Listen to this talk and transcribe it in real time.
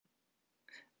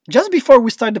Just before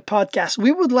we start the podcast,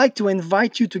 we would like to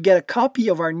invite you to get a copy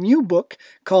of our new book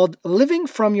called Living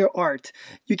from Your Art.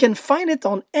 You can find it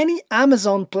on any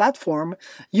Amazon platform.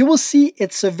 You will see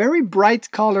it's a very bright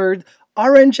colored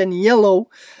orange and yellow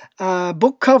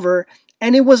book cover,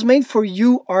 and it was made for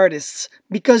you artists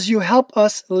because you help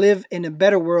us live in a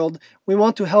better world. We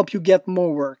want to help you get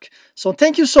more work. So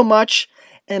thank you so much,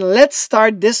 and let's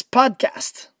start this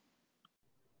podcast.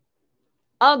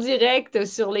 En direct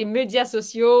sur les médias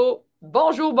sociaux.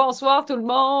 Bonjour, bonsoir tout le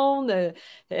monde.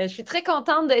 Je suis très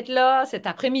contente d'être là cet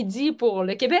après-midi pour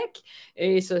le Québec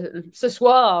et ce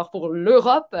soir pour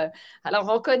l'Europe.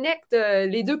 Alors, on connecte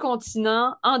les deux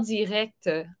continents en direct,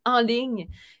 en ligne,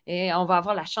 et on va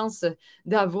avoir la chance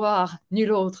d'avoir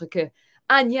nul autre que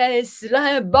Agnès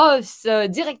Limbos,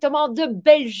 directement de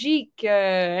Belgique.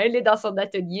 Elle est dans son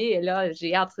atelier et là,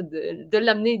 j'ai hâte de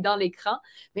l'amener dans l'écran.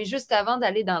 Mais juste avant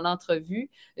d'aller dans l'entrevue,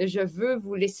 je veux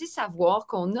vous laisser savoir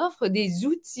qu'on offre des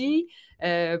outils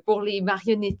pour les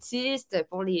marionnettistes,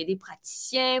 pour les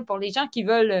praticiens, pour les gens qui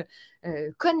veulent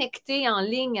connecter en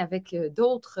ligne avec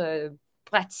d'autres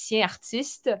praticiens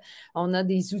artistes. On a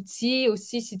des outils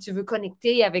aussi si tu veux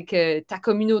connecter avec ta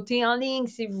communauté en ligne,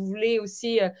 si vous voulez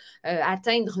aussi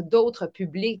atteindre d'autres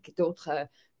publics, d'autres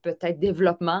peut-être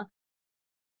développements.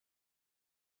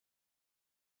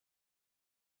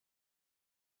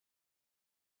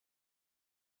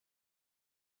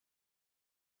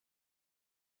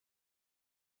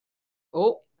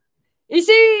 Oh!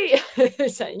 Ici!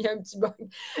 Il y a un petit bug.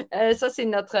 Ça, c'est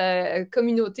notre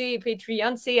communauté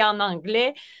Patreon. C'est en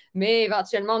anglais, mais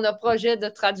éventuellement, on a projet de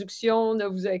traduction. Ne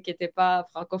vous inquiétez pas,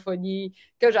 francophonie,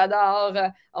 que j'adore.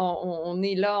 On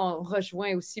est là, on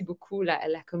rejoint aussi beaucoup la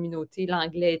communauté,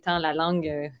 l'anglais étant la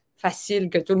langue facile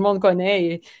que tout le monde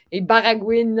connaît et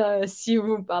baragouine si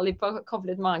vous ne parlez pas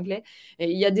complètement anglais.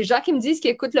 Et il y a des gens qui me disent qu'ils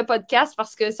écoutent le podcast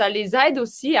parce que ça les aide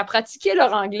aussi à pratiquer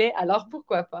leur anglais. Alors,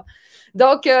 pourquoi pas?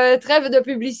 Donc, trêve de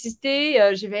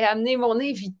publicité, je vais amener mon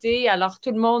invité. Alors,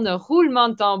 tout le monde, roulement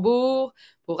de tambour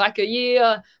pour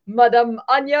accueillir Madame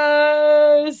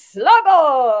Agnès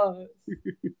là-bas.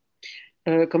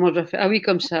 Comment je dois faire? Ah oui,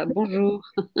 comme ça. Bonjour.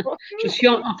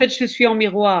 Je suis en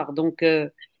miroir, donc.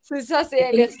 C'est ça, c'est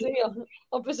inversé.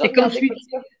 On peut se et comme regarder comme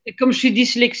ça. Et comme je suis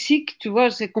dyslexique, tu vois,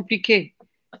 c'est compliqué.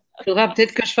 Il faudra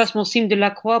peut-être que je fasse mon signe de la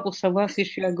croix pour savoir si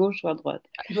je suis à gauche ou à droite.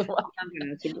 Voilà,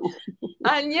 c'est bon.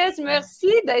 Agnès, merci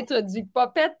d'être du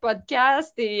Popette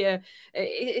Podcast et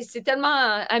c'est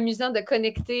tellement amusant de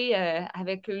connecter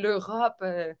avec l'Europe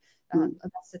dans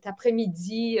cet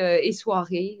après-midi et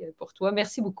soirée pour toi.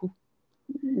 Merci beaucoup.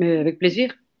 Mais avec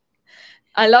plaisir.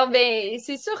 Alors, ben,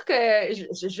 c'est sûr que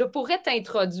je pourrais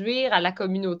t'introduire à la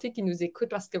communauté qui nous écoute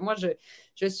parce que moi,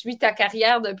 je suis ta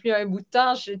carrière depuis un bout de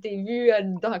temps. Je t'ai vu,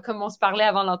 comme on se parlait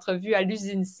avant l'entrevue, à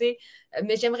l'usine C.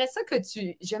 Mais j'aimerais ça que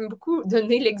j'aime beaucoup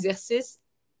donner l'exercice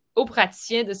aux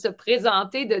praticiens de se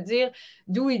présenter, de dire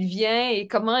d'où il vient et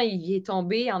comment il est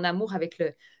tombé en amour avec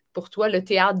pour toi, le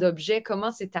théâtre d'objets.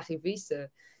 Comment c'est arrivé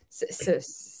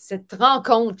cette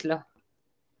rencontre-là?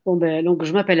 Bon ben, donc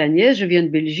je m'appelle Agnès, je viens de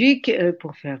Belgique.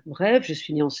 Pour faire bref, je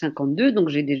suis née en 52, donc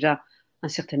j'ai déjà un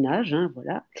certain âge, hein,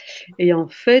 voilà. Et en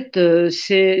fait,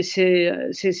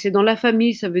 c'est dans la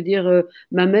famille, ça veut dire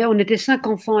ma mère. On était 5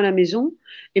 enfants à la maison,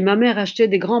 et ma mère achetait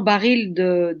des grands barils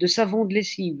de savon de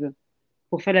lessive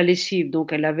pour faire la lessive.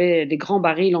 Donc elle avait des grands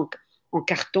barils en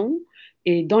carton,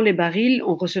 et dans les barils,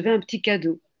 on recevait un petit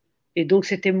cadeau. Et donc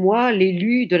c'était moi,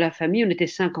 l'élu de la famille. On était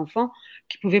 5 enfants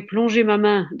qui pouvaient plonger ma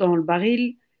main dans le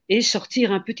baril et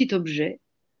sortir un petit objet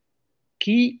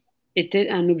qui était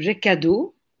un objet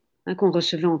cadeau, hein, qu'on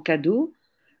recevait en cadeau.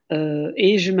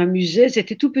 Et je m'amusais,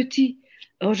 c'était tout petit.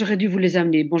 Oh, j'aurais dû vous les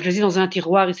amener. Bon, je les ai dans un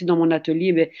tiroir ici dans mon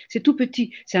atelier, mais c'est tout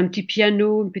petit. C'est un petit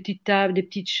piano, une petite table, des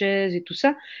petites chaises et tout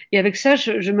ça. Et avec ça,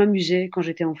 je m'amusais quand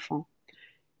j'étais enfant.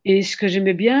 Et ce que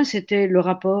j'aimais bien, c'était le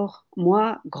rapport,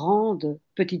 moi, grande,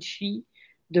 petite fille,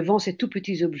 devant ces tout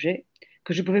petits objets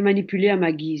que je pouvais manipuler à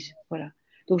ma guise. Voilà.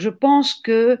 Donc je pense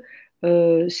que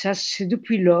ça, c'est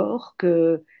depuis lors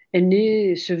que est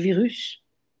né ce virus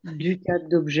du théâtre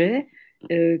d'objets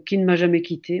qui ne m'a jamais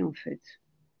quitté en fait.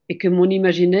 Et que mon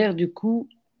imaginaire, du coup,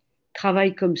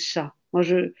 travaille comme ça. Moi,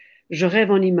 je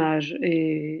rêve en images.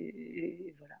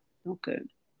 Et voilà. Donc,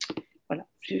 voilà,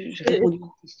 j'ai répondu à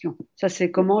la question. Ça,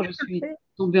 c'est comment je suis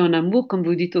tombée en amour, comme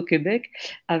vous dites au Québec,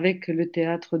 avec le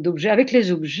théâtre d'objets, avec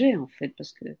les objets en fait,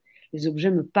 parce que les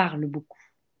objets me parlent beaucoup.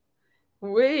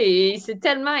 Oui, et c'est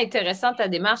tellement intéressant ta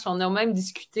démarche. On a même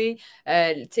discuté, tu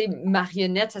sais,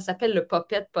 marionnette, ça s'appelle le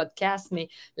Popette Podcast, mais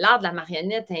l'art de la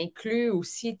marionnette inclut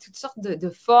aussi toutes sortes de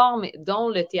formes, dont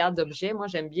le théâtre d'objets. Moi,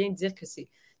 j'aime bien dire que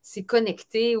c'est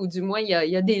connecté, ou du moins, il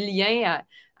y a des liens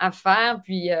à faire.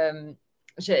 Puis,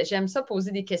 j'aime ça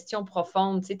poser des questions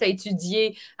profondes. Tu sais, as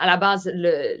étudié à la base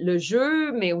le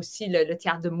jeu, mais aussi le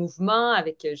théâtre de mouvement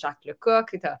avec Jacques Lecoq.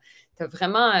 Tu as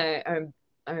vraiment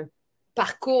un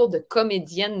parcours de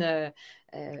comédienne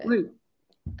Oui.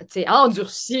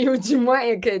 endurci, ou du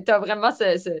moins que tu as vraiment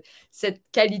cette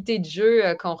qualité de jeu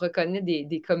qu'on reconnaît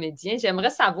des comédiens. J'aimerais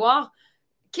savoir,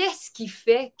 qu'est-ce qui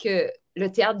fait que le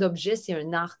théâtre d'objet, c'est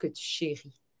un art que tu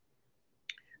chéris?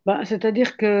 Bah,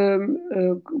 c'est-à-dire que,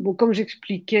 bon, comme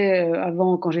j'expliquais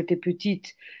avant, quand j'étais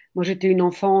petite, moi j'étais une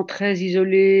enfant très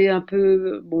isolée, un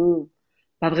peu, bon,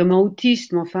 pas vraiment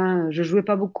autiste, mais enfin, je jouais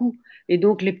pas beaucoup. Et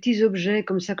donc les petits objets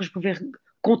comme ça que je pouvais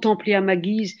contempler à ma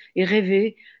guise et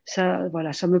rêver, ça,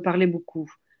 voilà, ça me parlait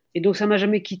beaucoup. Et donc ça m'a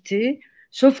jamais quitté,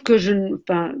 sauf que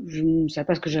enfin, je ne savais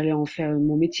pas ce que j'allais en faire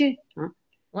mon métier, hein.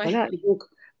 Ouais. Voilà. Et donc,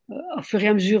 au fur et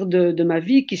à mesure de ma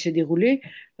vie qui s'est déroulée,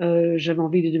 j'avais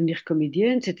envie de devenir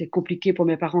comédienne. C'était compliqué pour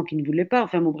mes parents qui ne voulaient pas.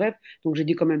 Enfin, bon, bref. Donc, j'ai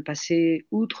dû quand même passer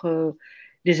outre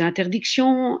des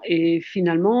interdictions. Et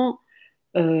finalement,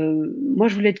 moi,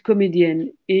 je voulais être comédienne.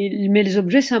 Mais les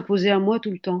objets s'imposaient à moi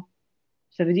tout le temps.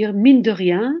 Ça veut dire, mine de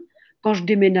rien, quand je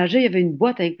déménageais, il y avait une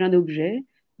boîte avec plein d'objets,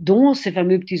 dont ces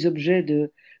fameux petits objets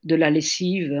de la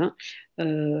lessive, hein,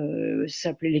 ça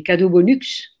s'appelait les cadeaux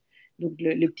bonus. Donc,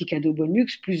 les petits cadeaux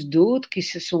bonus, plus d'autres qui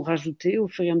se sont rajoutés au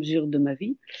fur et à mesure de ma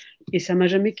vie. Et ça m'a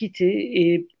jamais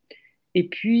quitté. Et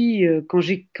puis, quand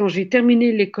j'ai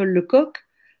terminé l'école Lecoq,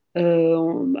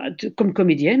 comme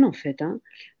comédienne en fait, hein.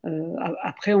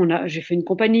 Après, j'ai fait une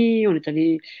compagnie,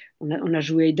 on a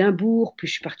joué à Édimbourg, puis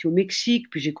je suis partie au Mexique,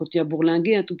 puis j'ai continué à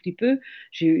bourlinguer un tout petit peu.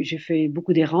 J'ai fait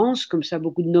beaucoup d'errances, comme ça,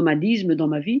 beaucoup de nomadisme dans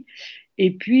ma vie. Et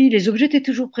puis, les objets étaient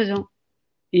toujours présents.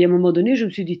 Et à un moment donné, je me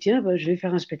suis dit, tiens, bah, je vais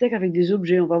faire un spectacle avec des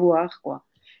objets, on va voir, quoi.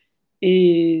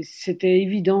 Et c'était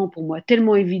évident pour moi,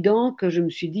 tellement évident que je me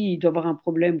suis dit, il doit y avoir un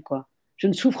problème, quoi. Je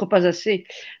ne souffre pas assez.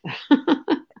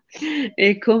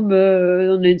 Et comme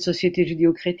on est une société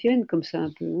judéo-chrétienne, comme ça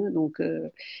un peu, hein, donc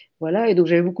voilà, et donc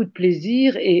j'avais beaucoup de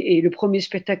plaisir. Et le premier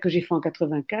spectacle que j'ai fait en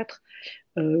 84,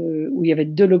 où il y avait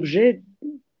de l'objet,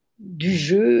 du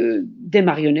jeu, des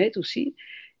marionnettes aussi,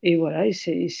 et voilà,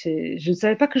 je ne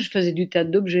savais pas que je faisais du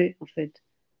théâtre d'objet, en fait.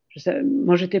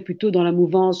 Moi, j'étais plutôt dans la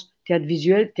mouvance théâtre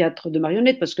visuel, théâtre de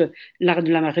marionnettes, parce que l'art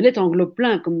de la marionnette englobe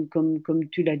plein, comme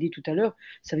tu l'as dit tout à l'heure.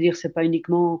 Ça veut dire que c'est pas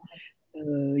uniquement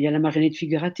il y a la marionnette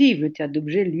figurative. Le théâtre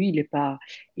d'objet, lui, il est pas,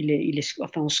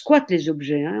 enfin, on squatte les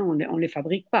objets, hein, on les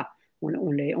fabrique pas,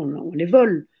 on les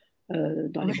vole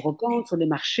dans les Ouais. brocantes, sur les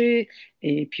marchés,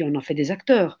 et puis on en fait des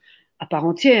acteurs à part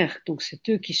entière. Donc c'est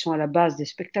eux qui sont à la base des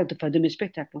spectacles, enfin de mes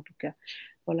spectacles en tout cas.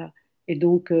 Voilà. Et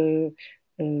donc,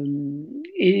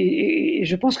 et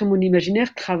je pense que mon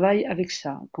imaginaire travaille avec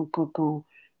ça.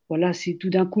 Voilà, c'est tout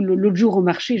d'un coup, l'autre jour au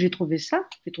marché, j'ai trouvé ça,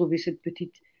 j'ai trouvé cette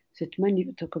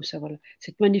magnifique, comme ça, voilà,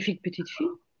 cette magnifique petite fille.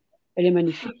 Elle est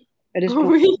magnifique, elle est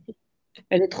splendide, Oui.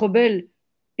 elle est trop belle.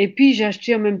 Et puis j'ai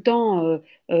acheté en même temps,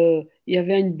 il y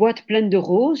avait une boîte pleine de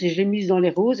roses et je l'ai mise dans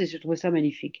les roses et j'ai trouvé ça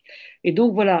magnifique. Et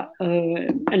donc voilà,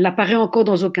 elle n'apparaît encore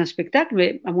dans aucun spectacle,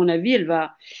 mais à mon avis,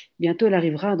 bientôt elle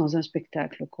arrivera dans un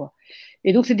spectacle, quoi.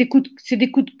 Et donc c'est des coups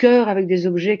de cœur avec des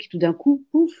objets qui tout d'un coup,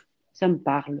 pouf, ça me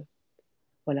parle.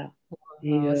 Voilà.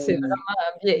 Et, C'est vraiment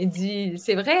bien dit.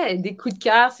 C'est vrai, des coups de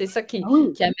cœur, c'est ça ah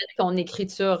oui, qui amène ton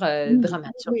écriture oui, oui.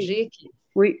 dramaturgique.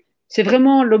 Oui, c'est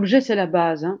vraiment l'objet, c'est la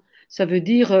base, hein. Ça veut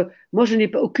dire, moi, je n'ai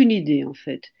pas aucune idée en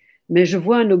fait, mais je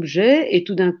vois un objet et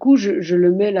tout d'un coup, je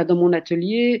le mets là dans mon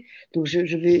atelier. Donc,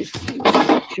 je vais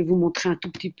vous montrer un tout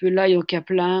petit peu là. Il y a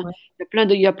plein, Ouais.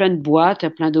 il y a plein de boîtes, il y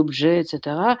a plein d'objets,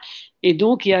 etc. Et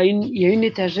donc, il y a une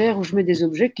étagère où je mets des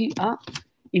objets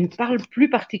ils me parlent plus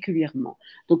particulièrement.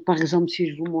 Donc, par exemple, si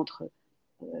je vous montre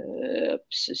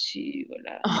ceci,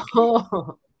 voilà. Oh.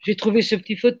 J'ai trouvé ce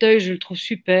petit fauteuil, je le trouve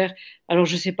super. Alors,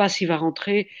 je ne sais pas s'il va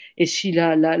rentrer et si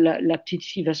la petite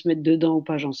fille va se mettre dedans ou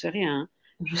pas, j'en sais rien, hein.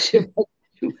 Je ne sais pas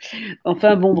du tout.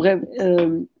 Enfin, bon, bref.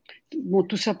 Bon,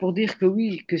 tout ça pour dire que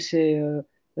oui, que c'est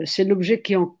l'objet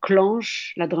qui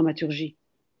enclenche la dramaturgie.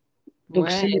 Donc,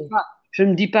 Ouais. je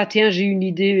ne me dis pas, tiens, j'ai une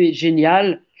idée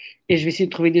géniale et je vais essayer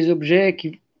de trouver des objets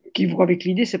qui vont avec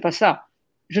l'idée, c'est pas ça.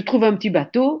 Je trouve un petit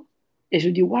bateau et je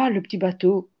dis, waouh, le petit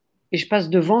bateau. Et je passe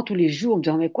devant tous les jours en me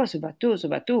disant, mais quoi ce bateau,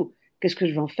 qu'est-ce que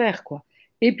je vais en faire, quoi.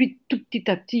 Et puis, tout petit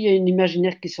à petit, il y a une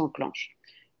imaginaire qui s'enclenche.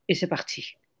 Et c'est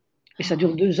parti. Et ça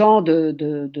dure 2 ans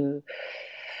de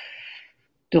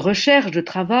recherche, de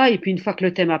travail. Et puis, une fois que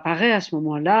le thème apparaît, à ce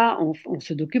moment-là, on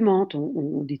se documente.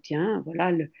 On dit, tiens,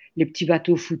 voilà, les petits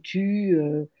bateaux foutus,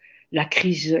 la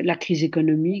crise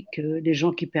économique, les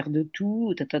gens qui perdent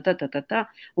tout, ta.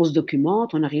 On se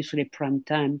documente, on arrive sur les prime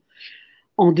time.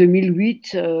 en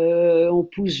 2008, on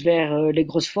pousse vers les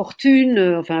grosses fortunes,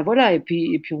 enfin voilà, et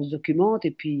puis on se documente,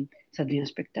 et puis ça devient un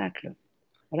spectacle.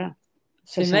 Voilà.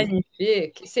 Ça, C'est c'est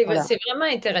magnifique. voilà. C'est vraiment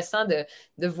intéressant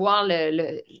de voir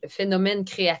le phénomène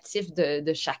créatif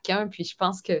de chacun. Puis je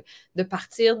pense que de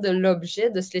partir de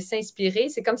l'objet, de se laisser inspirer,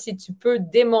 c'est comme si tu peux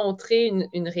démontrer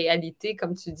une réalité,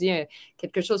 comme tu dis,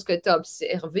 quelque chose que tu as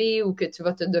observé ou que tu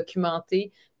vas te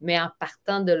documenter, mais en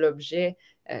partant de l'objet.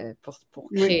 Pour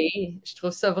Oui. créer. Je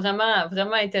trouve ça vraiment,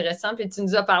 vraiment intéressant. Puis tu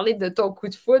nous as parlé de ton coup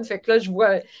de foudre. Fait que là, je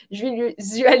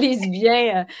visualise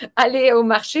bien aller au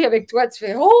marché avec toi. Tu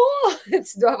fais Oh!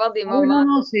 Tu dois avoir des Ah oui, moments.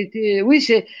 non, non, c'était. Oui,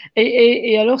 c'est.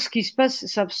 Et alors, ce qui se passe,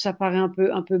 ça paraît un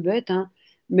peu bête, hein,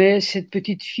 mais cette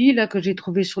petite fille là que j'ai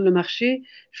trouvée sur le marché,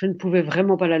 je ne pouvais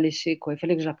vraiment pas la laisser, quoi. Il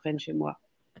fallait que je la prenne chez moi.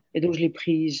 Et donc, je l'ai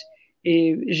prise.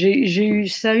 Et j'ai eu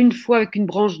ça une fois avec une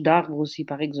branche d'arbre aussi,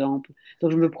 par exemple.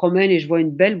 Donc, je me promène et je vois une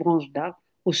belle branche d'arbre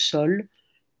au sol,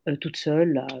 toute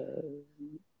seule, là,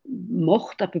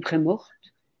 morte, à peu près morte.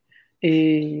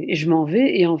 Et je m'en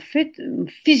vais. Et en fait,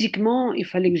 physiquement, il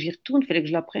fallait que j'y retourne, il fallait que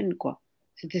je la prenne, quoi.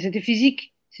 C'était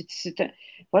physique.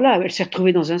 Voilà, elle s'est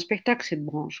retrouvée dans un spectacle, cette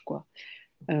branche, quoi.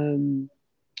 Euh,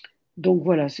 donc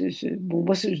voilà. Bon,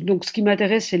 moi, donc ce qui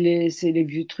m'intéresse, c'est les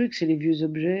vieux trucs, c'est les vieux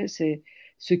objets, c'est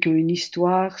ceux qui ont une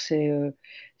histoire,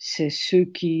 c'est ceux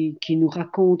qui nous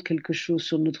racontent quelque chose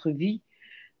sur notre vie.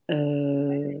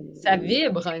 Euh, Ça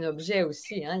vibre un objet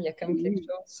aussi, hein? Il y a comme quelque oui.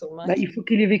 chose sûrement Bah, qui. il faut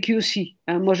qu'il ait vécu aussi,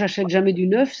 hein. Moi, j'achète jamais du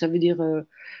neuf. Ça veut dire,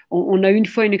 on a une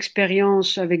fois une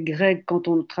expérience avec Greg quand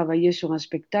on travaillait sur un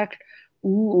spectacle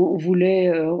où on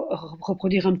voulait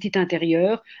reproduire un petit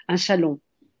intérieur, un salon.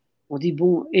 On dit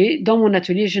bon, et dans mon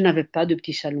atelier, je n'avais pas de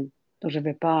petit salon, donc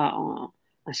j'avais pas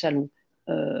un salon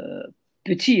euh,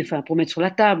 petit, enfin pour mettre sur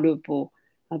la table,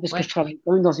 parce que Ouais. je travaille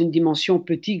quand même dans une dimension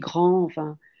petit, grand,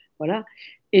 enfin voilà.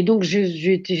 Et donc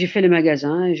j'ai fait les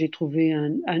magasins et j'ai trouvé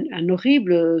un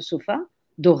horrible sofa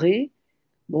doré.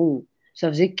 Bon, ça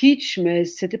faisait kitsch, mais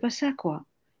c'était pas ça, quoi.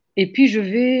 Et puis je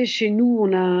vais chez nous,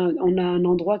 on a un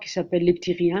endroit qui s'appelle Les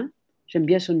Petits Riens. J'aime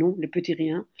bien ce nom, Les Petits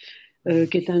Riens,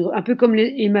 qui est un peu comme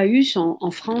les Emmaüs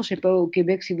en France, je sais pas au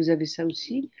Québec si vous avez ça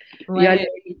aussi. Il y a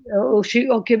Ouais.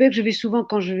 au Québec, je vais souvent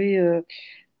quand je vais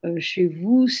chez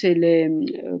vous, c'est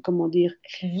comment dire?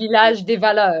 Village des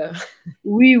valeurs.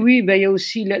 Oui, oui, ben, il y a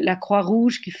aussi la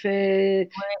Croix-Rouge qui fait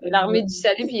L'armée du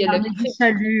salut, puis il y a le l'armée du CRIF.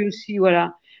 salut aussi,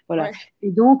 voilà, voilà. Ouais.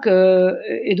 Et donc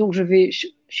je vais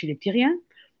chez les Tyriens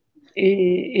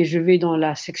et je vais dans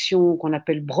la section qu'on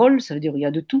appelle Brol, ça veut dire il y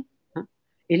a de tout, hein.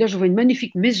 Et là, je vois une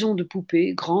magnifique maison de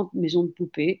poupées, grande maison de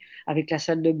poupées, avec la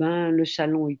salle de bain, le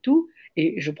salon et tout.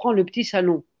 Et je prends le petit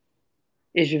salon.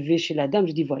 Et je vais chez la dame,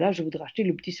 je dis, voilà, je voudrais acheter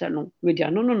le petit salon. Elle me dit,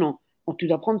 ah, non, non, non, tu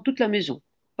dois prendre toute la maison,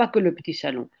 pas que le petit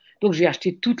salon. Donc j'ai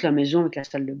acheté toute la maison avec la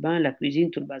salle de bain, la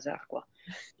cuisine, tout le bazar, quoi.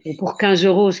 Et pour 15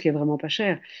 euros, ce qui est vraiment pas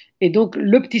cher. Et donc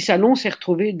le petit salon s'est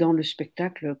retrouvé dans le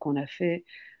spectacle qu'on a fait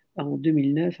en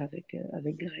 2009 avec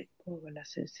Greg, quoi. Voilà,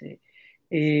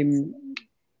 et,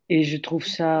 et je trouve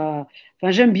ça.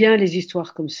 Enfin, j'aime bien les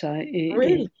histoires comme ça.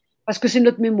 Oui, Parce que c'est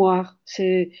notre mémoire.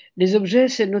 Les objets,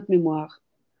 c'est notre mémoire.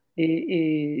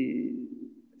 Et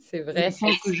c'est vrai. maintenant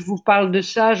que je vous parle de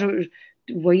ça,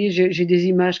 vous voyez, j'ai des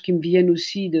images qui me viennent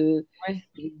aussi Ouais.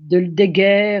 des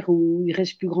guerres où il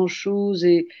reste plus grand-chose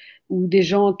et où des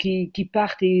gens qui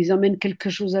partent et ils emmènent quelque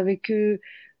chose avec eux,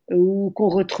 ou qu'on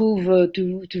retrouve,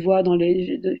 tu vois,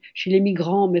 chez les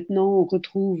migrants maintenant, on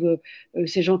retrouve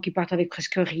ces gens qui partent avec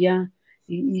presque rien.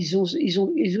 Ils ont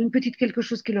une petite quelque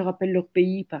chose qui leur rappelle leur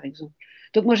pays, par exemple.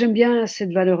 Donc moi j'aime bien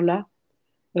cette valeur-là,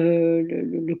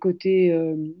 le côté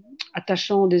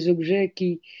attachant des objets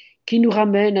qui nous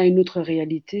ramènent à une autre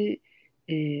réalité.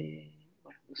 Et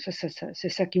voilà, c'est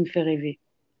ça qui me fait rêver,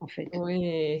 en fait.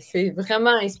 Oui, c'est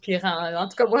vraiment inspirant. En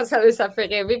tout cas, moi, ça fait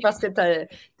rêver parce que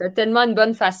tu as tellement une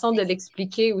bonne façon de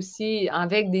l'expliquer aussi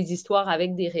avec des histoires,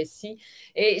 avec des récits.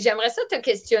 Et j'aimerais ça te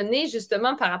questionner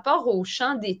justement par rapport au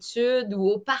champ d'études ou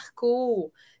au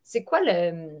parcours. C'est quoi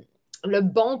le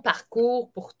bon parcours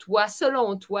pour toi,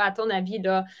 selon toi, à ton avis,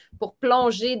 là, pour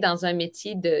plonger dans un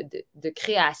métier de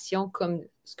création comme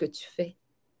ce que tu fais?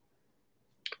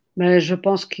 Mais je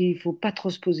pense qu'il faut pas trop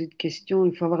se poser de questions,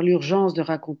 il faut avoir l'urgence de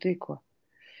raconter, quoi.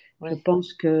 Je Oui.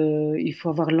 pense qu'il faut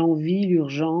avoir l'envie,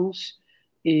 l'urgence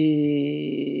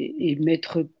et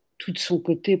mettre tout de son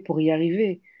côté pour y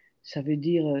arriver. Ça veut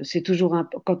dire, c'est toujours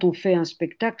quand on fait un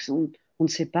spectacle, on ne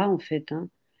sait pas en fait, hein.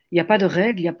 Il n'y a pas de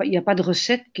règles, il y a pas de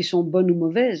recettes qui sont bonnes ou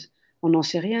mauvaises. On n'en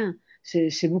sait rien.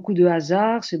 C'est beaucoup de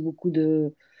hasard, c'est beaucoup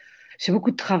de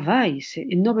travail, c'est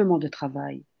énormément de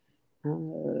travail. hein.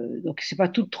 Donc, c'est pas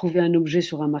tout de trouver un objet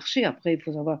sur un marché. Après, il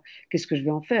faut savoir qu'est-ce que je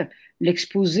vais en faire.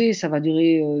 L'exposer, ça va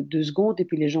durer 2 secondes et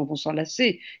puis les gens vont s'en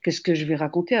lasser. Qu'est-ce que je vais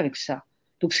raconter avec ça?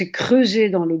 Donc, c'est creuser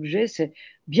dans l'objet, c'est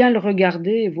bien le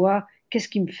regarder et voir qu'est-ce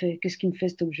qui me fait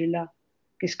cet objet-là?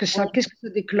 Qu'est-ce que ça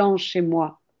déclenche chez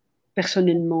moi,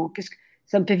 personnellement?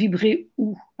 Ça me fait vibrer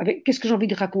où? Qu'est-ce que j'ai envie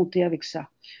de raconter avec ça?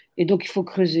 Et donc, il faut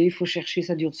creuser, il faut chercher.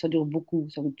 Ça dure beaucoup,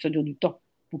 ça dure du temps,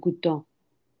 beaucoup de temps,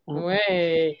 hein.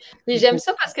 Ouais. Puis Il j'aime faut-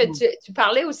 ça parce que tu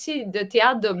parlais aussi de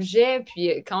théâtre d'objets, puis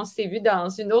quand on s'est vu dans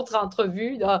une autre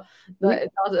entrevue, Oui,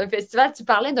 dans un festival, tu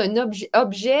parlais d'un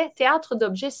théâtre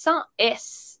d'objets sans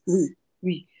S. oui,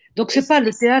 oui. Donc, Et c'est pas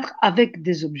le théâtre avec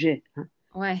des objets, hein.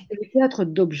 ouais, C'est le théâtre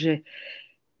d'objets.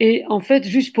 Et en fait,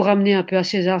 juste pour amener un peu à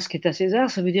César ce qui est à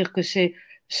César, ça veut dire que ce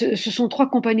sont 3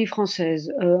 compagnies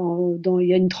françaises il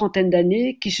y a une trentaine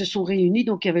d'années qui se sont réunies.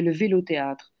 Donc, il y avait le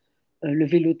Vélo-théâtre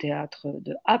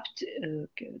de Apt,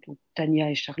 donc Tania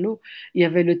et Charlot. Il y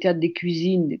avait le théâtre des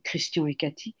cuisines de Christian et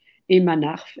Cathy, et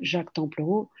Manarf, Jacques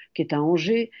Templereau, qui est à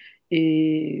Angers,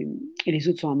 et, et les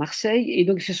autres sont à Marseille. Et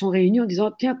donc, ils se sont réunis en disant,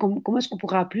 tiens, comment est-ce qu'on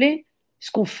pourrait appeler ce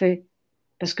qu'on fait?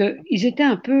 Parce qu'ils étaient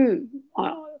un peu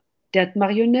théâtre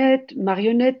marionnette,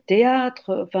 marionnette,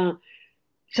 théâtre, enfin,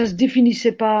 ça se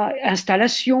définissait pas,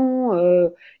 installation,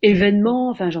 événement,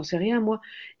 enfin, j'en sais rien, moi.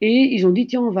 Et ils ont dit,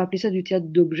 tiens, on va appeler ça du théâtre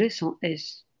d'objet sans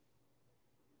S.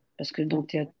 Parce que dans le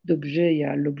théâtre d'objet, il y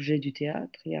a l'objet du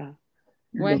théâtre, il y a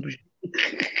ouais, l'objet.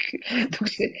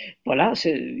 Donc, voilà,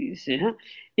 hein.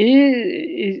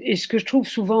 Et ce que je trouve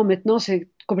souvent maintenant, c'est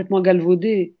complètement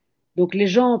galvaudé. Donc, les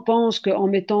gens pensent qu'en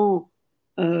mettant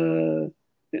euh,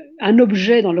 un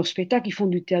objet dans leur spectacle, ils font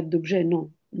du théâtre d'objet.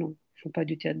 Non, non, ils ne font pas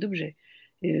du théâtre d'objet.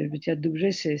 Et le théâtre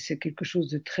d'objet, c'est quelque chose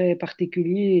de très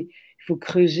particulier. Il faut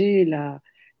creuser la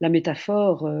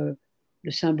métaphore,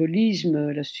 le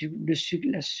symbolisme,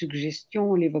 la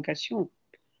suggestion, l'évocation.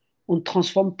 On ne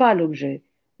transforme pas l'objet.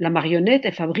 La marionnette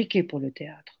est fabriquée pour le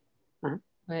théâtre, hein.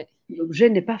 ouais. L'objet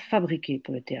n'est pas fabriqué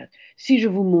pour le théâtre. Si je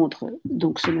vous montre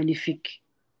donc ce magnifique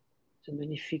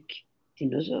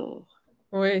dinosaure.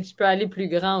 Oui, je peux aller plus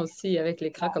grand aussi avec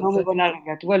l'écran comme Non, mais ça. voilà,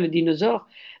 regarde, tu vois, le dinosaure,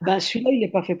 ben, celui-là, il n'est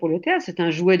pas fait pour le théâtre, c'est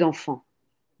un jouet d'enfant.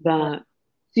 Ouais, Ben,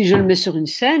 si je le mets sur une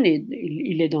scène, et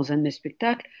il est dans un de mes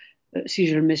spectacles, si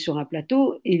je le mets sur un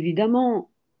plateau,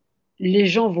 évidemment, les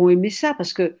gens vont aimer ça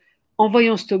parce que en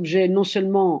voyant cet objet, non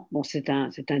seulement, bon, c'est un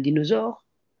dinosaure,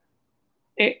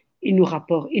 et il nous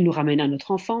ramène à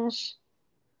notre enfance.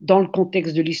 Dans le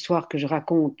contexte de l'histoire que je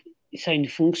raconte, ça a une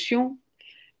fonction,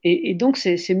 et donc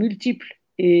c'est multiple,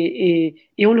 et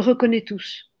on le reconnaît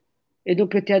tous. Et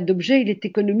donc le théâtre d'objet, il est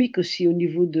économique aussi au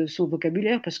niveau de son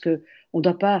vocabulaire parce que on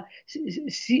doit pas.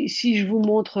 Si je vous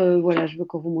montre, voilà, je veux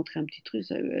qu'on vous montre un petit truc.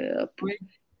 Hop, oui,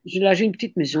 là, j'ai une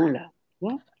petite maison là. Tu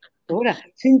vois. Voilà,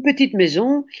 c'est une petite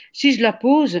maison. Si je la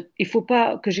pose, il faut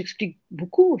pas que j'explique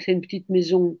beaucoup. C'est une petite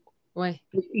maison. ouais,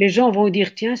 Les gens vont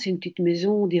dire, tiens, c'est une petite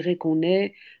maison. On dirait on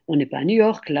n'est pas à New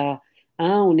York là.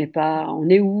 Hein, on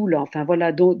est où là? Enfin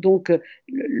voilà. Donc,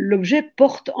 l'objet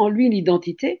porte en lui une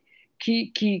identité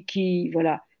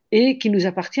voilà, et qui nous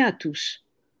appartient à tous,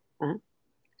 hein.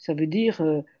 Ça veut dire,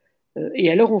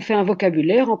 et alors on fait un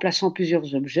vocabulaire en plaçant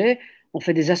plusieurs objets, on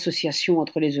fait des associations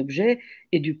entre les objets,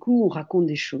 et du coup on raconte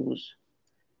des choses.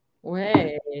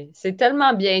 ouais. C'est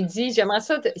tellement bien dit. J'aimerais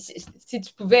ça, si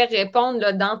tu pouvais répondre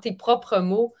là, dans tes propres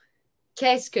mots,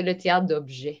 qu'est-ce que le théâtre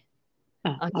d'objets?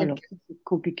 Ah, En alors, quelques... c'est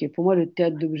compliqué. Pour moi, le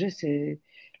théâtre d'objets, c'est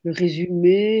le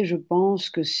résumé. Je pense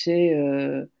que c'est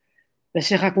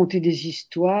raconter des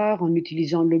histoires en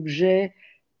utilisant l'objet,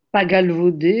 pas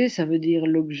galvaudé, ça veut dire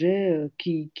l'objet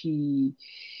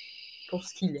pour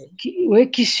ce qu'il est. ouais,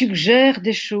 qui suggère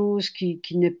des choses, qui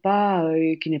n'est pas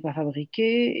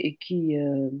fabriqué et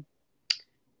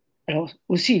alors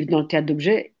aussi dans le théâtre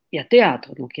d'objet, il y a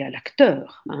théâtre, donc il y a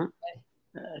l'acteur, hein.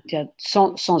 Théâtre,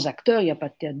 sans acteur, il n'y a pas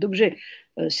de théâtre d'objet.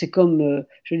 C'est comme,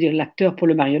 je veux dire, l'acteur pour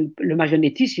le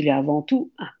marionnettiste, il est avant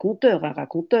tout un conteur, un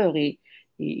raconteur, et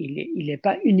il n'est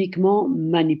pas uniquement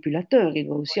manipulateur, il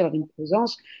doit aussi avoir une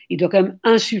présence, il doit quand même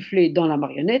insuffler dans la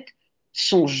marionnette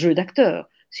son jeu d'acteur,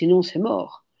 sinon c'est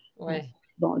mort. Ouais,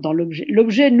 Dans l'objet.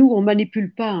 L'objet, nous, on ne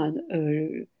manipule pas, hein,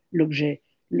 l'objet.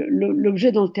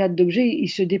 L'objet dans le théâtre d'objet, il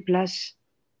se déplace,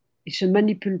 il ne se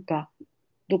manipule pas.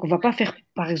 Donc, on ne va pas faire,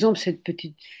 par exemple, cette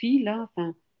petite fille-là,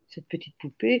 enfin, cette petite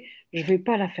poupée, je ne vais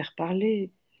pas la faire parler.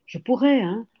 Je pourrais,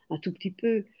 hein, un tout petit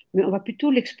peu, mais on va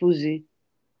plutôt l'exposer,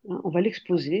 hein. On va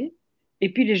l'exposer, et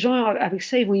puis les gens, avec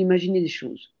ça, ils vont imaginer des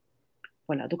choses.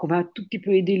 Voilà, donc on va un tout petit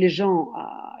peu aider les gens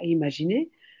à imaginer,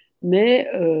 mais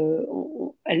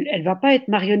elle ne va pas être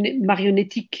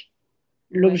marionnettique.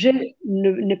 ouais. L'objet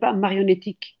n'est pas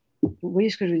marionnettique. Vous voyez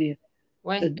ce que je veux dire?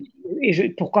 Ouais. Et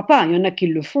pourquoi pas? Il y en a qui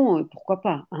le font, pourquoi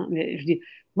pas, hein. Mais je dis,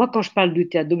 moi, quand je parle du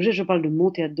théâtre d'objet, je parle de mon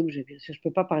théâtre d'objet, bien sûr. Je ne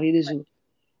peux pas parler des autres.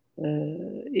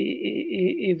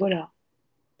 Et voilà.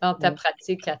 Dans ta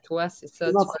pratique à toi, c'est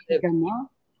ça. Dans ma pratique à moi.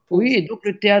 Oui, poser. et donc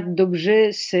le théâtre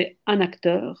d'objet, c'est un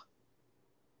acteur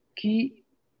qui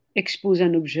expose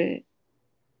un objet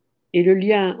et le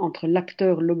lien entre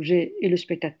l'acteur, l'objet et le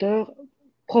spectateur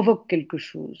provoque quelque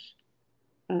chose,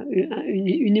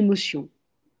 une émotion.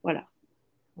 Voilà.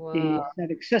 Et Wow.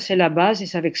 avec ça, c'est la base et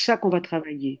c'est avec ça qu'on va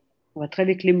travailler. On va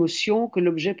travailler avec l'émotion que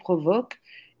l'objet provoque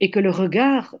et que le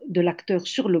regard de l'acteur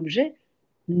sur l'objet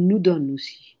nous donne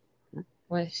aussi.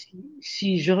 Ouais.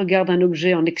 Si je regarde un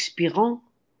objet en expirant,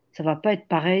 ça va pas être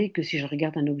pareil que si je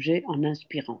regarde un objet en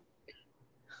inspirant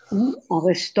ou en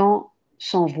restant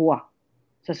sans voix.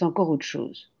 Ça, c'est encore autre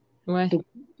chose. Ouais. Donc,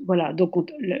 voilà.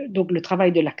 Donc, le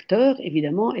travail de l'acteur,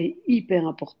 évidemment, est hyper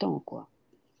important, quoi.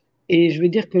 Et je veux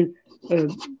dire que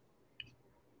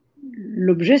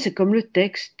l'objet, c'est comme le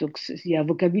texte. Donc, il y a un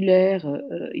vocabulaire,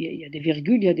 il y a des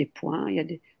virgules, il y a des points, il y a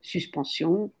des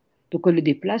suspensions. Donc, on le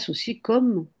déplace aussi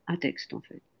comme un texte, en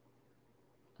fait.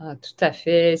 Ah, tout à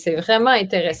fait. C'est vraiment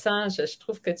intéressant. Je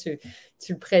trouve que tu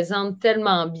le présentes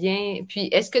tellement bien. Puis,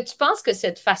 est-ce que tu penses que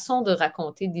cette façon de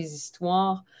raconter des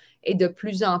histoires est de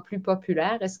plus en plus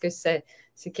populaire? Est-ce que c'est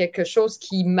quelque chose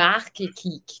qui marque et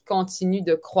qui continue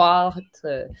de croître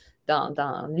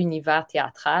dans l'univers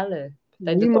théâtral,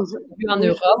 peut-être de Oui, ton point de vue en oui,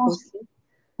 Europe aussi?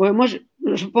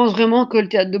 ouais, je pense vraiment que le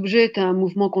théâtre d'objet est un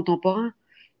mouvement contemporain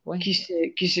Oui. qui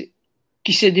s'est, qui s'est,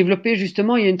 qui s'est développé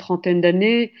justement il y a une trentaine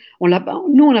d'années. Nous,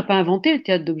 on n'a pas inventé le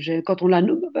théâtre d'objet. Quand on l'a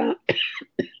nommé,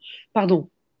 pardon,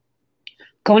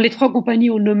 quand les trois compagnies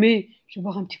ont nommé, je vais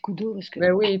boire un petit coup d'eau parce que.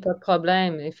 Ben oui, pas de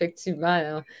problème,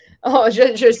 effectivement. Oh,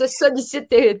 je sollicite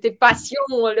tes passions,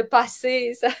 le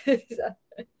passé.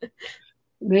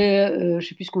 Mais je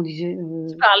sais plus ce qu'on disait.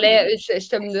 Tu parlais, je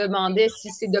te me demandais si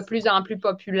c'est de plus en plus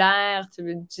populaire. Tu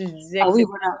disais Ah que oui, c'est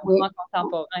voilà. un Ouais. mouvement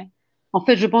contemporain. En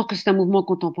fait, je pense que c'est un mouvement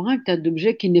contemporain, le théâtre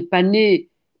d'objet, qui n'est pas né.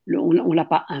 On ne l'a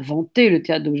pas inventé, le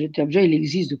théâtre d'objet. Le théâtre d'objet, il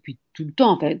existe depuis tout le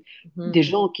temps, en fait. Mhm. Des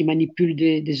gens qui manipulent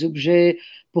des objets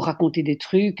pour raconter des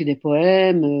trucs, des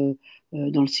poèmes,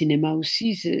 dans le cinéma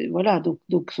aussi. Voilà, donc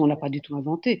on ne l'a pas du tout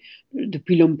inventé.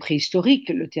 Depuis l'homme préhistorique,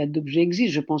 le théâtre d'objet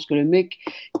existe. Je pense que le mec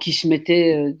qui se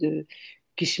mettait,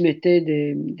 qui se mettait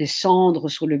des cendres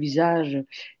sur le visage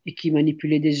et qui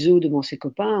manipulait des os devant ses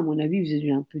copains, à mon avis,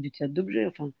 faisait un peu du théâtre d'objet.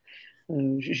 Enfin,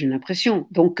 j'ai l'impression.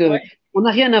 Donc, Ouais. on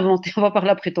n'a rien inventé. On va par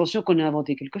la prétention qu'on a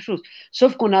inventé quelque chose.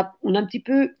 Sauf on a un petit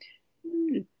peu.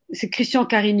 C'est Christian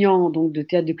Carignan, donc de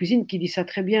Théâtre de cuisine, qui dit ça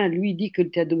très bien. Lui, il dit que le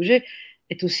théâtre d'objet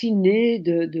est aussi né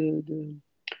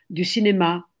du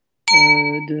cinéma,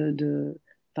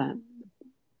 enfin,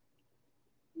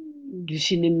 du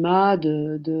cinéma,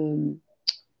 de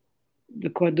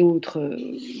quoi d'autre?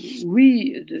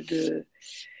 Oui,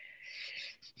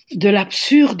 de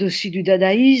l'absurde aussi, du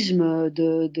dadaïsme,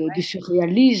 du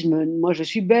surréalisme. Moi, je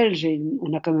suis belge et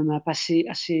on a quand même un passé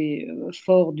assez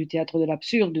fort du théâtre de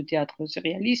l'absurde, du théâtre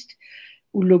surréaliste,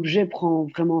 où l'objet prend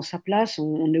vraiment sa place.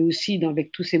 On est aussi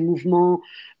avec tous ces mouvements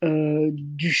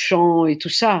du chant et tout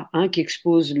ça, hein, qui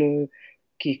expose.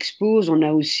 On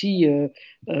a aussi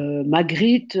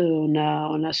Magritte, on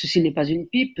a Ceci n'est pas une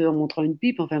pipe, en montrant une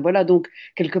pipe. Enfin voilà, donc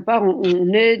quelque part,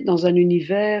 on est dans un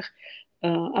univers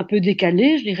un peu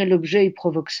décalé. Je dirais l'objet, il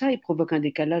provoque ça, il provoque un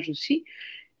décalage aussi.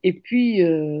 Et puis,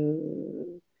 euh,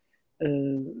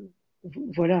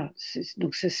 voilà,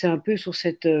 donc c'est un peu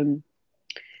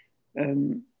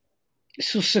euh,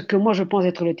 sur ce que moi je pense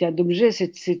être le théâtre d'objet,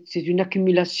 c'est une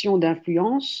accumulation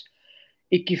d'influences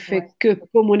et qui Ouais. fait que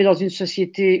comme on est dans une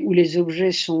société où les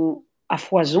objets sont à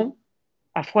foison,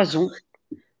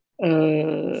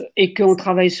 et qu'on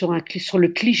travaille sur le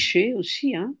cliché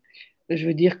aussi, hein. Je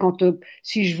veux dire,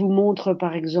 si je vous montre,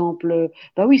 par exemple,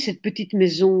 bah oui, cette petite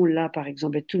maison là, par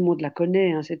exemple, et tout le monde la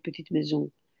connaît, hein, cette petite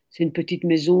maison. C'est une petite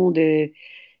maison des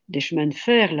chemins de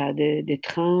fer là, des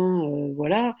trains,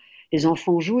 voilà. Les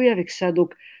enfants jouaient avec ça,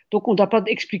 donc on ne doit pas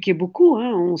expliquer beaucoup,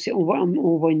 hein.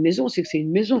 On voit une maison, c'est que c'est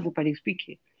une maison, il ne faut pas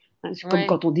l'expliquer, hein. C'est comme Ouais.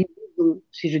 quand on dit maison.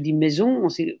 Si je dis maison, on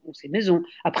sait maison.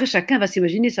 Après, chacun va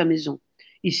s'imaginer sa maison.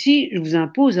 Ici, je vous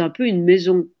impose un peu une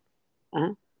maison,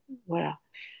 hein, voilà.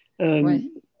 Euh, Ouais.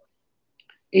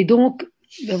 et donc,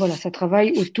 ben voilà, ça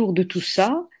travaille autour de tout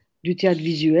ça, du théâtre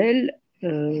visuel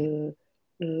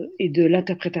et de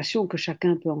l'interprétation que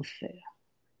chacun peut en faire.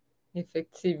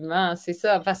 Effectivement, c'est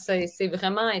ça. Parce que c'est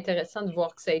vraiment intéressant de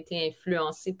voir que ça a été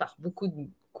influencé par beaucoup de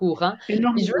courants. Puis je veux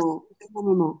Énormément,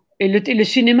 énormément. Et le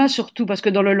cinéma surtout, parce que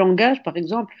dans le langage, par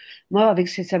exemple, moi,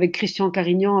 c'est avec Christian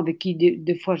Carignan, avec qui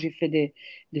des fois j'ai fait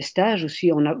des stages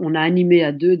aussi, on a animé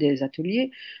à deux des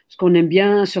ateliers, parce qu'on aime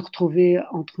bien se retrouver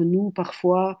entre nous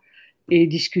parfois et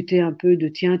discuter un peu de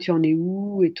tiens, tu en es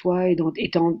où, et toi, et dans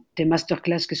tes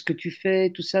masterclass, qu'est-ce que tu fais,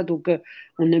 tout ça. Donc,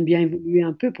 on aime bien évoluer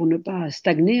un peu pour ne pas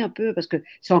stagner un peu, parce que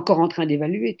c'est encore en train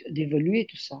d'évoluer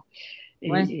tout ça.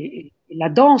 Ouais. Et la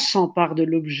danse s'empare de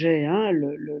l'objet, hein,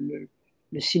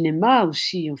 le cinéma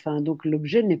aussi. Enfin, donc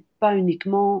l'objet n'est pas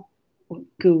uniquement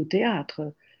que au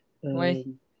théâtre. Euh, Ouais.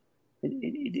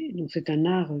 donc c'est un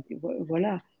art,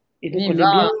 voilà. Et donc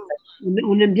Vivant.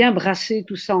 on aime bien brasser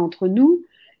tout ça entre nous.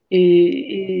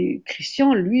 Et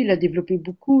Christian, lui, il a développé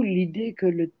beaucoup l'idée que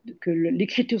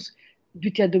l'écriture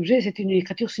du théâtre d'objet, c'est une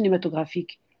écriture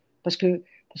cinématographique. Parce que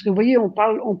vous voyez, on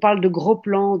parle de gros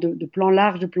plans, de plans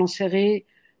larges, de plans serrés,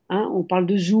 hein, on parle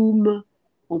de zoom,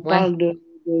 on Ouais. parle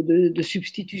de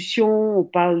substitution, on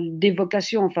parle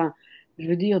d'évocation, enfin, je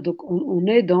veux dire, donc on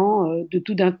est de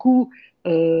tout d'un coup,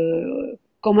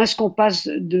 comment est-ce qu'on passe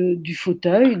du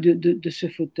fauteuil, de ce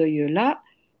fauteuil-là,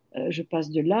 je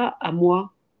passe de là à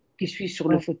moi qui suis sur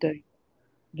le Ouais. fauteuil.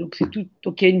 Donc c'est tout.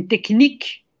 Donc il y a une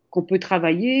technique qu'on peut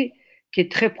travailler qui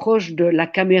est très proche de la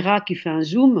caméra qui fait un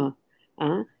zoom,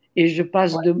 hein, et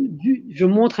je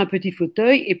montre un petit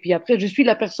fauteuil et puis après je suis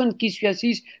la personne qui suis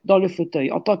assise dans le fauteuil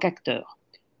en tant qu'acteur.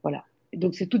 Voilà. Et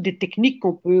donc c'est toutes des techniques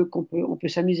on peut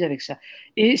s'amuser avec ça.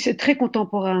 Et c'est très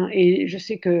contemporain. Et je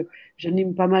sais que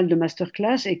j'anime pas mal de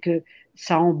masterclass et que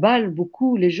ça emballe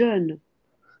beaucoup les jeunes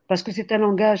parce que c'est un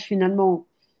langage finalement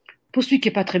pour celui qui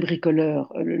n'est pas très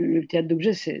bricoleur, le théâtre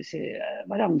d'objets,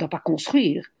 voilà, on ne doit pas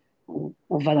construire.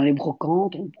 On va dans les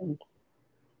brocantes,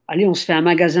 allez, on se fait un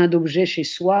magasin d'objets chez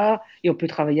soi et on peut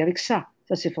travailler avec ça.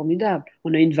 Ça, c'est formidable.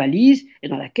 On a une valise et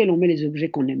dans laquelle on met les objets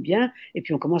qu'on aime bien et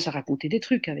puis on commence à raconter des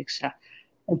trucs avec ça.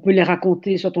 On peut les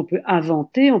raconter, soit on peut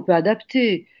inventer, on peut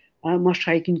adapter. Hein, moi, je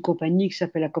travaille avec une compagnie qui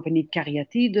s'appelle la compagnie de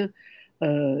Cariatide,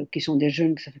 qui sont des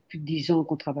jeunes, que ça fait plus de 10 ans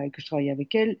que je travaille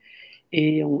avec elles.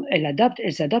 Et elles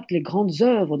adaptent les grandes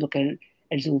œuvres. Donc,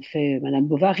 elles ont fait Madame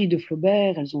Bovary de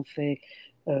Flaubert, elles ont fait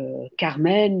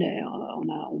Carmen,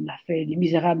 on a fait Les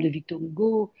Misérables de Victor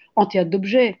Hugo, en théâtre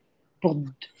d'objet, pour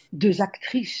deux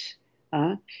actrices.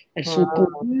 Hein. Elles sont Ouais.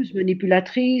 confuses,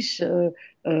 manipulatrices.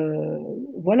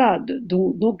 Voilà.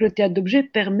 Donc, le théâtre d'objet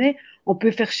permet, on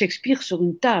peut faire Shakespeare sur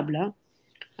une table,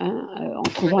 en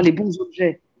trouvant les bons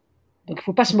objets. Donc, il ne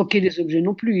faut pas se moquer des objets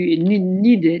non plus, et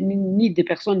ni des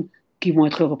personnes qui vont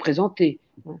être représentées.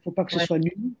 Il ne faut pas que ce Ouais. soit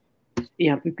nul et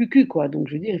un peu cucu, quoi. Donc,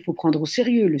 je veux dire, il faut prendre au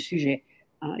sérieux le sujet,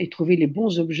 et trouver les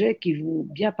bons objets qui vont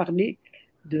bien parler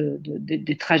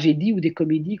des tragédies ou des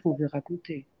comédies qu'on veut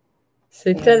raconter.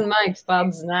 C'est Voilà. tellement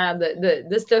extraordinaire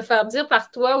de se le faire dire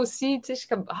par toi aussi. Tu sais, je suis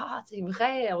comme, ah, c'est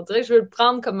vrai. On dirait que je veux le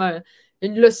prendre comme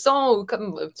une leçon ou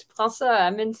comme tu prends ça,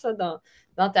 amène ça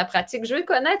dans ta pratique. Je veux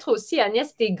connaître aussi,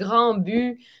 Agnès, tes grands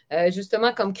buts,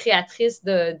 justement, comme créatrice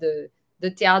de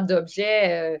théâtre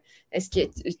d'objets. Est-ce que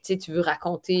tu sais, tu veux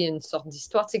raconter une sorte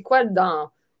d'histoire? C'est quoi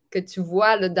que tu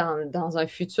vois là, dans un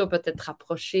futur peut-être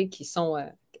rapproché qui sont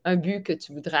un but que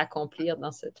tu voudrais accomplir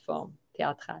dans cette forme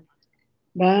théâtrale?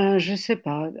 Ben, je sais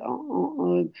pas.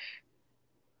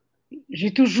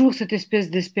 J'ai toujours cette espèce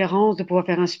d'espérance de pouvoir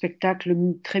faire un spectacle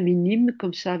très minime,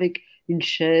 comme ça, avec une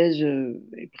chaise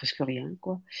et presque rien,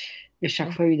 quoi. Et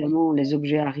chaque fois, évidemment, les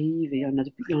objets arrivent et il y en a,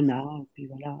 et puis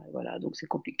voilà, et voilà, donc c'est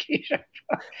compliqué chaque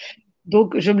fois.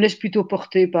 Donc, je me laisse plutôt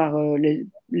porter par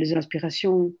les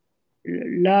inspirations.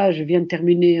 Là, je viens de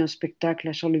terminer un spectacle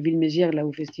à Charleville-Mézières, là,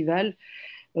 au festival.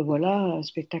 Voilà, un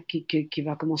spectacle qui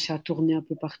va commencer à tourner un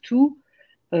peu partout.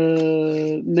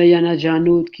 Mais il y en a déjà un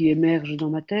autre qui émerge dans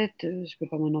ma tête, je ne peux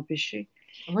pas m'en empêcher.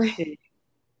 Oui. Et,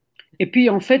 et puis,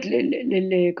 en fait,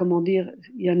 comment dire,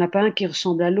 il n'y en a pas un qui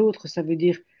ressemble à l'autre. Ça veut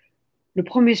dire, le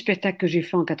premier spectacle que j'ai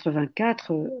fait en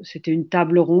 84, c'était une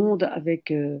table ronde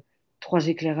avec trois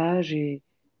éclairages et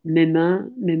mes mains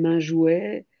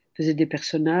jouaient, faisaient des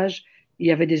personnages. Il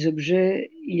y avait des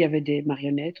objets, il y avait des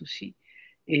marionnettes aussi.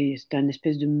 Et c'était un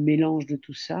espèce de mélange de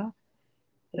tout ça.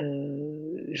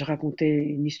 Je racontais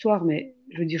une histoire, mais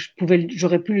je veux dire,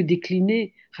 j'aurais pu le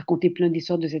décliner, raconter plein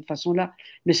d'histoires de cette façon-là,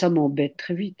 mais ça m'embête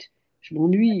très vite. Je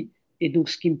m'ennuie. Et donc,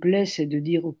 ce qui me plaît, c'est de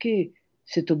dire, OK,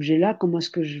 cet objet-là, comment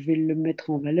est-ce que je vais le mettre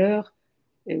en valeur?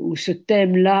 Ou ce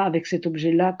thème-là, avec cet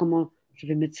objet-là, comment je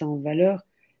vais mettre ça en valeur?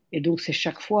 Et donc, c'est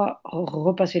chaque fois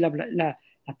repasser la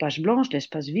page blanche,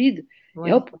 l'espace vide, et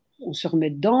Oui. hop, on se remet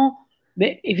dedans.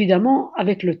 Mais évidemment,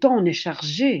 avec le temps, on est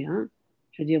chargé. Hein.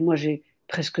 Je veux dire, moi, j'ai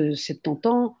presque 70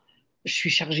 ans, je suis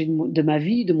chargé de ma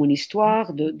vie, de mon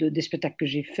histoire, des spectacles que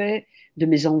j'ai faits, de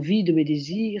mes envies, de mes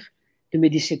désirs. de mes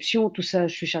déceptions, tout ça,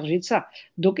 je suis chargée de ça.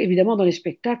 Donc évidemment, dans les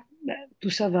spectacles, ben, tout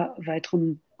ça va être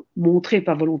montré,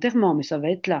 pas volontairement, mais ça va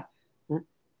être là. Hein.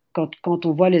 Quand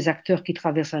on voit les acteurs qui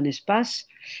traversent un espace,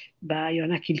 ben, il y en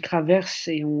a qui le traversent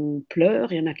et on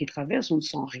pleure, il y en a qui traversent, on ne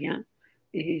sent rien,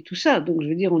 et tout ça. Donc je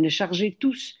veux dire, on est chargés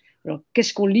tous. Alors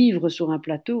qu'est-ce qu'on livre sur un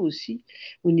plateau aussi,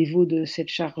 au niveau de cette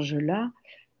charge-là?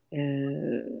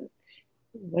 Euh,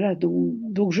 voilà, donc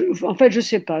en fait, je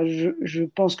sais pas. Je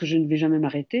pense que je ne vais jamais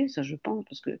m'arrêter, ça je pense,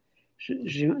 parce que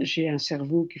j'ai un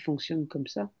cerveau qui fonctionne comme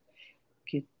ça,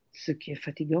 ce qui est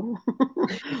fatigant.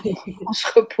 On se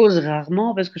repose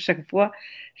rarement parce que chaque fois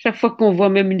qu'on voit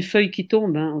même une feuille qui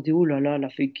tombe, hein, on dit oh là là, la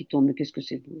feuille qui tombe, mais qu'est-ce que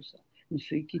c'est beau ça, une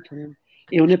feuille qui tombe.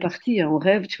 Et on est parti, hein, on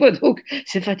rêve, tu vois, donc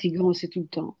c'est fatigant, c'est tout le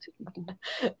temps. Tout le temps.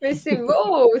 Mais c'est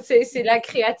beau, c'est la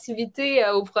créativité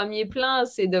au premier plan,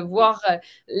 c'est de voir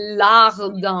l'art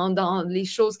dans les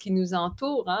choses qui nous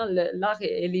entourent. Hein. L'art,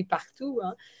 elle est partout.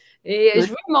 Hein. Et Ouais. je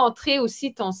veux montrer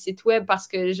aussi ton site web parce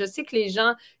que je sais que les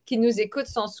gens qui nous écoutent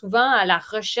sont souvent à la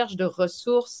recherche de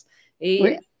ressources et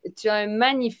Oui. tu as un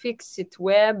magnifique site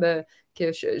web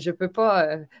que je ne peux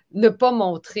pas ne pas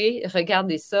montrer.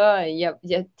 Regardez ça, il y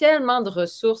a tellement de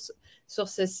ressources sur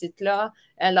ce site-là.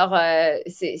 Alors,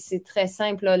 c'est très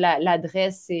simple.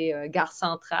 L'adresse, c'est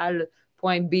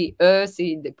garecentrale.be.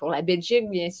 C'est pour la Belgique,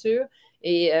 bien sûr.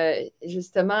 Et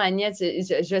justement, Agnès,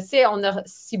 je sais, on a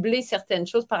ciblé certaines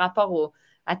choses par rapport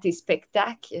à tes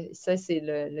spectacles. Ça, c'est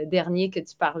le dernier que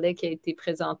tu parlais qui a été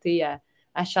présenté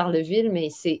à Charleville, mais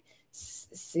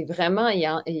c'est vraiment, il y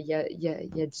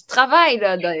a du travail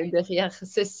là, derrière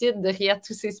ce site, derrière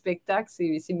tous ces spectacles.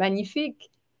 C'est magnifique.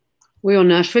 Oui, on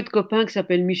a un chouette copain qui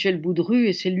s'appelle Michel Boudru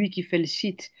et c'est lui qui fait le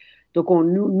site. Donc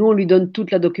nous, on lui donne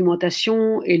toute la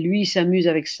documentation et lui, il s'amuse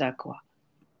avec ça, quoi.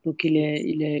 Donc il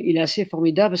est assez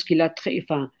formidable parce qu'il a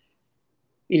enfin,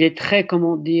 il est très,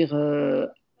 comment dire,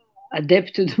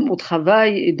 adepte de mon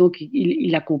travail et donc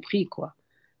il a compris, quoi.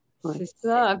 Ouais. C'est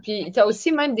ça. Puis, tu as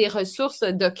aussi même des ressources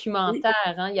Oui, documentaires.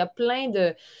 Hein. Il y a plein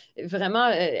de... Vraiment,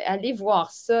 allez voir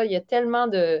ça. Il y a tellement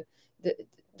de,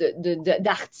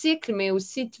 d'articles, mais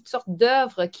aussi toutes sortes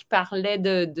d'œuvres qui parlaient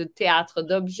de théâtre,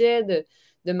 d'objets,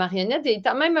 de marionnettes. Et tu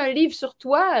as même un livre sur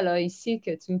toi, là, ici,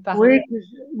 que tu me oui, parlais.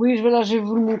 oui, voilà, je vais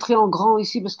vous le montrer en grand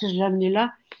ici parce que je l'ai amené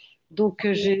là. Donc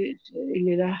il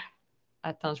est là.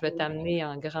 Attends, je vais t'amener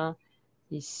en grand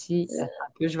ici. Attends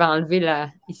un peu, je vais enlever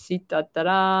la... Ici,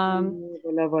 ta-ta-da.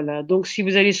 Voilà, voilà. Donc si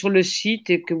vous allez sur le site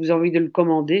et que vous avez envie de le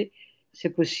commander, c'est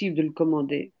possible de le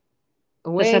commander.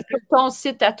 Ça Oui, s'appelle sur ton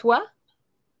site à toi.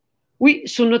 Oui,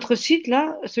 sur notre site,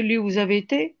 là, celui où vous avez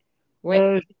été, Oui.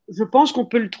 euh, je pense qu'on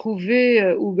peut le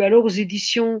trouver, ou alors aux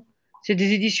éditions, c'est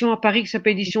des éditions à Paris qui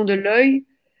s'appellent Éditions de l'Œil.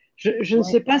 Je ne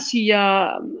sais pas s'il y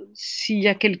a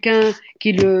quelqu'un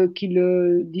qui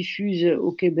le diffuse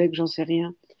au Québec, j'en sais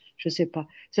rien. Je ne sais pas.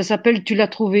 Ça s'appelle Tu l'as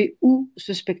trouvé où,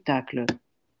 ce spectacle?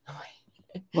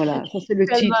 Voilà, ça c'est le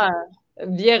titre.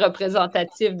 Tellement bien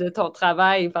représentatif de ton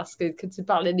travail parce que tu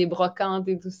parlais des brocantes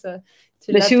et tout ça.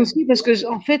 Tu Mais l'as c'est tout. aussi parce que,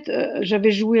 en fait,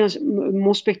 j'avais joué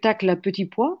mon spectacle à Petit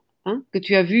Pois, hein, que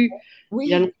tu as vu il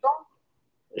y a Oui, longtemps.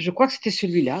 Je crois que c'était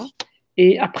celui-là.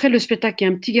 Et après le spectacle, il y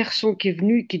a un petit garçon qui est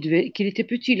venu, qu'il était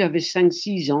petit, il avait 5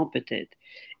 6 ans peut-être.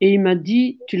 Et il m'a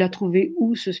dit, tu l'as trouvé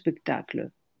où ce spectacle?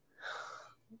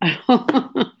 Alors,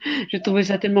 j'ai trouvé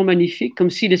ça tellement magnifique,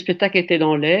 comme si les spectacles étaient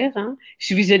dans l'air. Hein. Il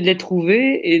suffisait de les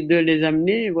trouver et de les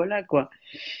amener, et voilà quoi.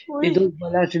 Et oui. donc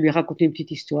voilà, je lui ai raconté une petite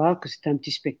histoire, que c'était un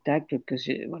petit spectacle,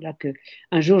 voilà, que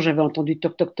un jour j'avais entendu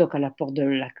toc toc toc à la porte de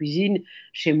la cuisine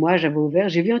chez moi, j'avais ouvert,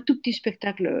 j'ai vu un tout petit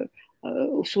spectacle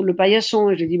sur le paillasson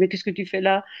et j'ai dit mais qu'est-ce que tu fais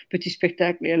là, petit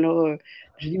spectacle? Et alors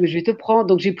j'ai dit mais je vais te prendre,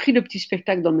 donc j'ai pris le petit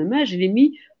spectacle dans mes mains, je l'ai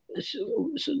mis sur,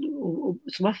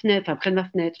 sur ma fenêtre, enfin, près de ma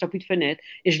fenêtre, sur la petite fenêtre,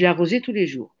 et je l'ai arrosé tous les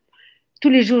jours. Tous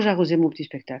les jours, j'arrosais mon petit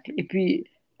spectacle. Et puis,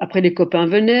 après, les copains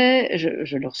venaient,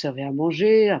 je leur servais à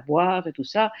manger, à boire et tout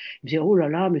ça. Ils me disaient, oh là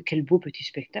là, mais quel beau petit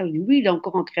spectacle. Je dis, oui, il est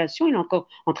encore en création, il est encore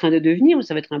en train de devenir, mais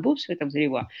ça va être un beau spectacle, vous allez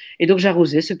voir. Et donc,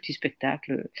 j'arrosais ce petit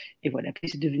spectacle, et voilà, puis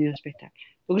c'est devenu un spectacle.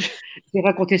 Donc, j'ai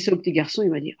raconté ça au petit garçon, il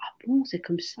m'a dit, ah bon, c'est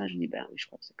comme ça. Je dis, ben oui, je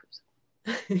crois que c'est comme ça.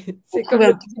 On C'est trouve comme le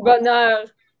un, petit bonheur.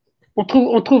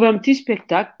 on trouve un petit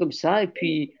spectacle comme ça, et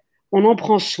puis on en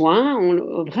prend soin.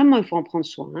 Vraiment, il faut en prendre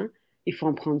soin. Hein. Il faut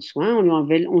en prendre soin.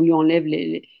 On lui enlève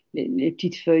les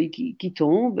petites feuilles qui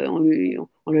tombent. On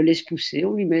le laisse pousser.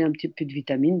 On lui met un petit peu de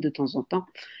vitamine de temps en temps.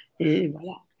 Et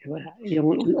voilà. Et voilà. Et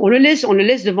on le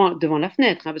laisse devant la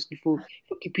fenêtre, hein, parce faut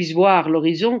qu'il puisse voir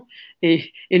l'horizon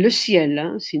et le ciel.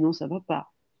 Hein, sinon, ça va pas.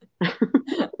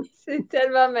 C'est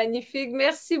tellement magnifique.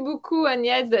 Merci beaucoup,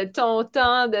 Agnès, de ton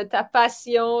temps, de ta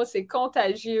passion. C'est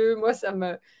contagieux. Moi, ça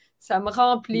me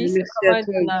remplit. C'est Merci à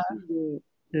vraiment un toi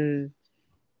honneur. aussi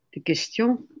des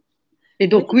questions. Et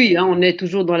donc, oui, hein, on est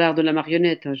toujours dans l'art de la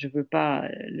marionnette. Hein. Je veux pas.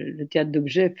 Le théâtre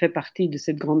d'objet fait partie de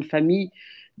cette grande famille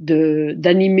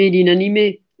d'animé,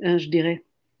 l'inanimé, hein, je dirais.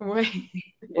 Oui,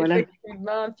 Voilà.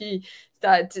 effectivement. Puis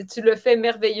tu le fais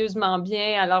merveilleusement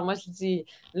bien. Alors, moi, je dis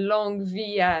longue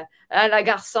vie à la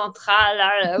Gare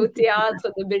Centrale, au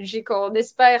Théâtre de Belgique. On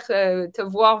espère te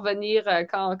voir venir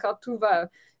quand tout va.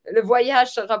 Le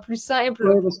voyage sera plus simple.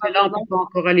 Oui, parce que là, on ne peut pas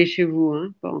encore aller chez vous,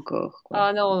 hein, pas encore. Quoi.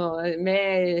 Ah non,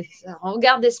 mais on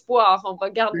garde espoir. On va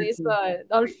garder ça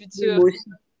dans le futur. Moi aussi.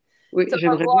 Oui,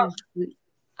 j'aimerais bien. Oui.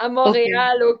 À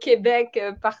Montréal, au Québec,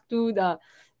 partout dans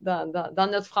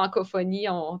notre francophonie,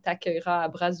 on t'accueillera à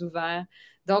bras ouverts.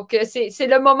 Donc, c'est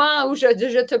le moment où je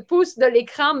te pousse de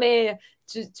l'écran, mais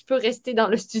tu peux rester dans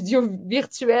le studio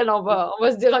virtuel. On va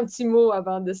se dire un petit mot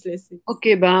avant de se laisser. OK,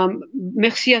 ben,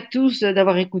 merci à tous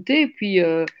d'avoir écouté, et puis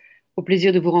au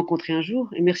plaisir de vous rencontrer un jour.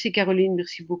 Et merci Caroline,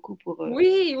 merci beaucoup pour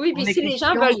Oui, puis si les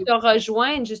gens veulent te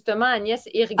rejoindre, justement, Agnès,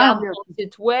 ils regardent ton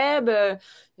site web.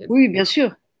 Oui, bien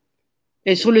sûr.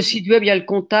 Et sur le site web, il y a le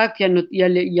contact, il y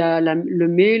a le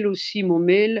mail aussi, mon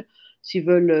mail. S'ils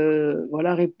veulent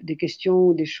voilà, des questions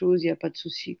ou des choses, il n'y a pas de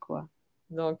souci, quoi.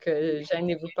 Donc,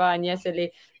 gênez-vous pas, Agnès,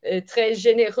 elle est très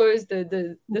généreuse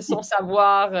de son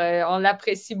savoir. On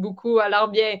l'apprécie beaucoup. Alors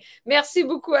bien, merci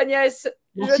beaucoup, Agnès.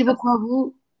 Merci beaucoup à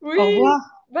vous. Oui. Au revoir.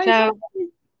 Ciao.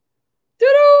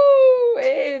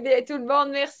 Eh bien, tout le monde,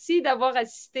 merci d'avoir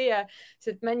assisté à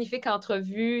cette magnifique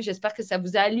entrevue. J'espère que ça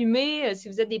vous a allumé. Si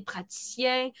vous êtes des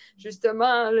praticiens,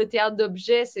 justement, le théâtre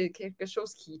d'objets, c'est quelque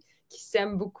chose qui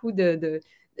sème beaucoup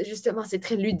justement, c'est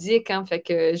très ludique, hein, fait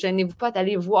que gênez-vous pas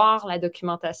d'aller voir la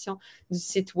documentation du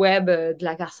site web de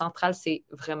la Gare Centrale, c'est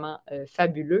vraiment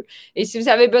fabuleux. Et si vous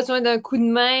avez besoin d'un coup de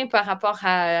main par rapport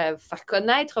à faire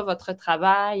connaître votre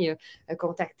travail,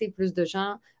 contacter plus de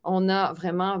gens, on a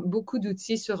vraiment beaucoup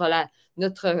d'outils sur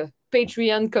notre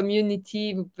Patreon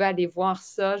community. Vous pouvez aller voir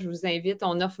ça. Je vous invite.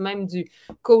 On offre même du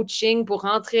coaching pour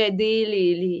entraider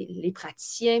les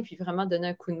praticiens, puis vraiment donner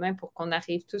un coup de main pour qu'on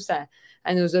arrive tous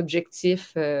à nos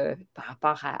objectifs par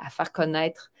rapport à faire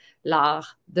connaître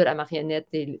l'art de la marionnette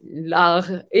et l'art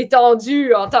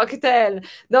étendu en tant que tel.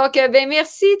 Donc,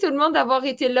 merci tout le monde d'avoir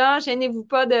été là. Gênez-vous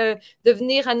pas de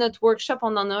venir à notre workshop.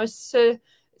 On en a un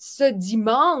ce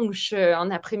dimanche en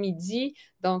après-midi.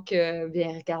 Donc,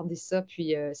 bien, regardez ça,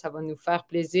 puis ça va nous faire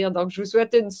plaisir. Donc, je vous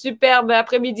souhaite une superbe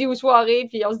après-midi ou soirée,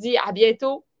 puis on se dit à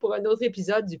bientôt pour un autre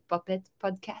épisode du Puppet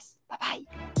Podcast. Bye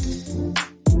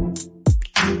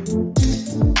bye!